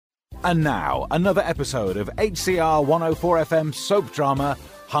And now, another episode of HCR 104 FM soap drama,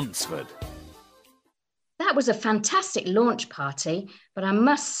 Huntsford. That was a fantastic launch party, but I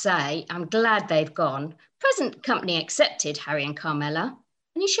must say I'm glad they've gone. Present company accepted, Harry and Carmela.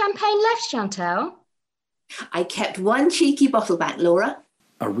 Any champagne left, Chantal? I kept one cheeky bottle back, Laura.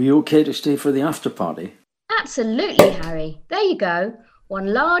 Are we okay to stay for the after party? Absolutely, Harry. There you go.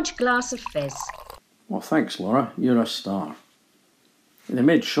 One large glass of fizz. Well, thanks, Laura. You're a star. They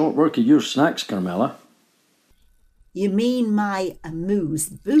made short work of your snacks, Carmela. You mean my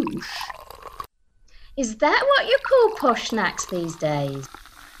amuse-bouche? Is that what you call posh snacks these days?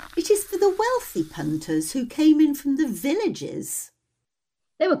 It is for the wealthy punters who came in from the villages.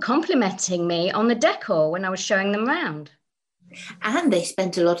 They were complimenting me on the decor when I was showing them round. And they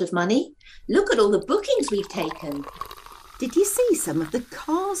spent a lot of money. Look at all the bookings we've taken. Did you see some of the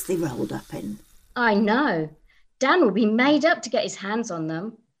cars they rolled up in? I know. Dan will be made up to get his hands on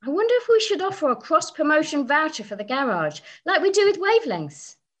them. I wonder if we should offer a cross-promotion voucher for the garage, like we do with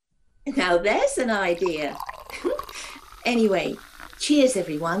Wavelengths. Now there's an idea. Anyway, cheers,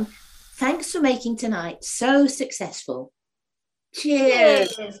 everyone. Thanks for making tonight so successful.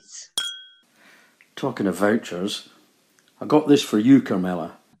 Cheers. Talking of vouchers, I got this for you,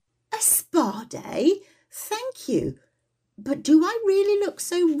 Carmela. A spa day? Thank you. But do I really look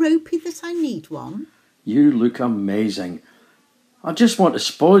so ropey that I need one? You look amazing. I just want to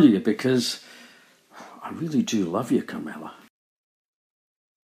spoil you because I really do love you, Carmela.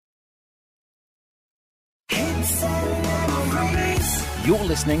 You're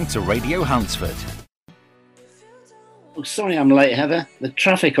listening to Radio Huntsford. Oh, sorry I'm late, Heather. The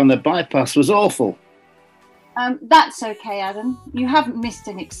traffic on the bypass was awful. That's okay, Adam. You haven't missed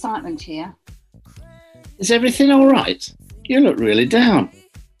any excitement here. Is everything all right? You look really down.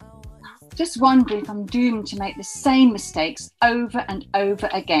 Just wondering if I'm doomed to make the same mistakes over and over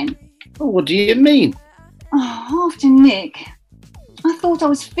again. Oh, what do you mean? Oh, after Nick, I thought I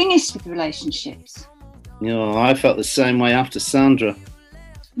was finished with relationships. Oh, I felt the same way after Sandra.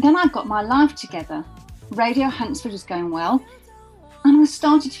 Then I got my life together. Radio Huntsford was going well, and I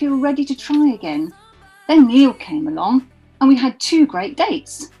started to feel ready to try again. Then Neil came along, and we had 2 great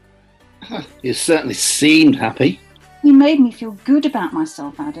dates. You certainly seemed happy. He made me feel good about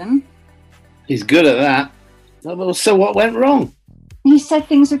myself, Adam. He's good at that. Well, so what went wrong? He said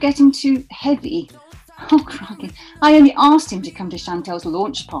things were getting too heavy. Oh, crikey. I only asked him to come to Chantel's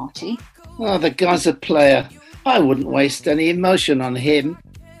launch party. Oh, the guy's a player. I wouldn't waste any emotion on him.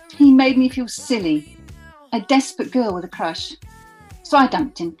 He made me feel silly. A desperate girl with a crush. So I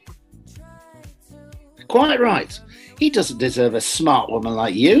dumped him. Quite right. He doesn't deserve a smart woman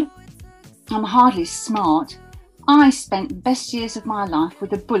like you. I'm hardly smart. I spent the best years of my life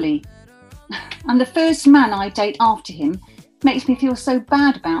with a bully. And the first man I date after him makes me feel so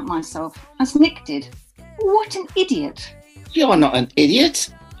bad about myself, as Nick did. What an idiot. You're not an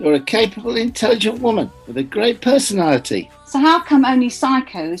idiot. You're a capable, intelligent woman with a great personality. So how come only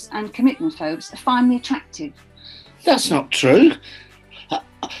psychos and commitment phobes find me attractive? That's not true.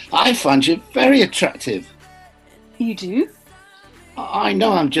 I find you very attractive. You do? I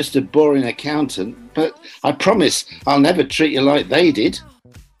know I'm just a boring accountant, but I promise I'll never treat you like they did.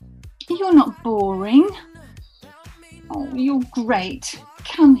 You're not boring. Oh, you're great.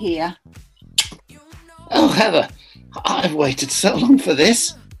 Come here. Oh, Heather, I've waited so long for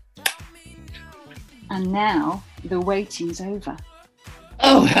this. And now the waiting's over.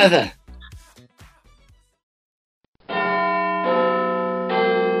 Oh, Heather.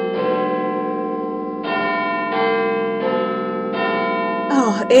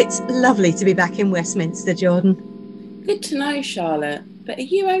 Oh, it's lovely to be back in Westminster, Jordan. Good to know, Charlotte. But are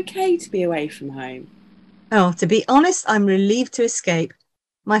you okay to be away from home? Oh, to be honest, I'm relieved to escape.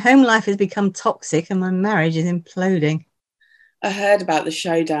 My home life has become toxic and my marriage is imploding. I heard about the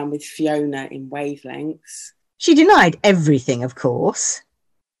showdown with Fiona in Wavelengths. She denied everything, of course.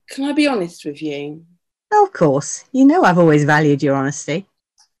 Can I be honest with you? Of course. You know I've always valued your honesty.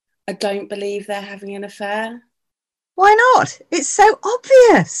 I don't believe they're having an affair. Why not? It's so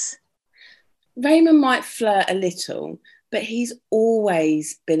obvious. Raymond might flirt a little, but he's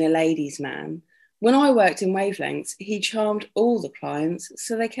always been a ladies' man. When I worked in Wavelengths, he charmed all the clients,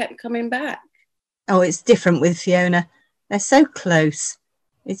 so they kept coming back. Oh, it's different with Fiona. They're so close.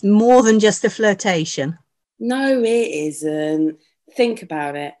 It's more than just a flirtation. No, it isn't. Think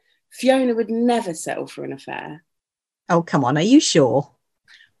about it. Fiona would never settle for an affair. Oh, come on, are you sure?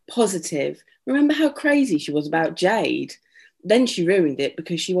 Positive. Remember how crazy she was about Jade? Then she ruined it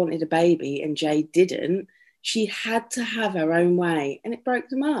because she wanted a baby and Jade didn't. She had to have her own way and it broke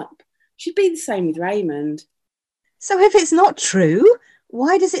them up. She'd be the same with Raymond. So if it's not true,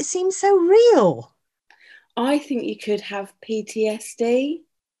 Why does it seem so real? I think you could have PTSD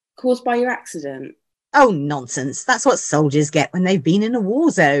caused by your accident. Oh, nonsense. That's what soldiers get when they've been in a war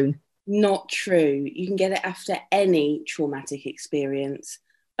zone. Not true. You can get it after any traumatic experience.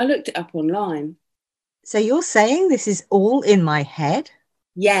 I looked it up online. So you're saying this is all in my head?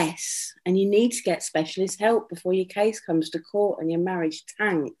 Yes, and you need to get specialist help before your case comes to court and your marriage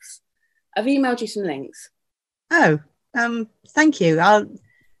tanks. I've emailed you some links. Oh, thank you.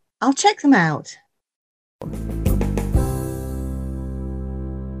 I'll check them out.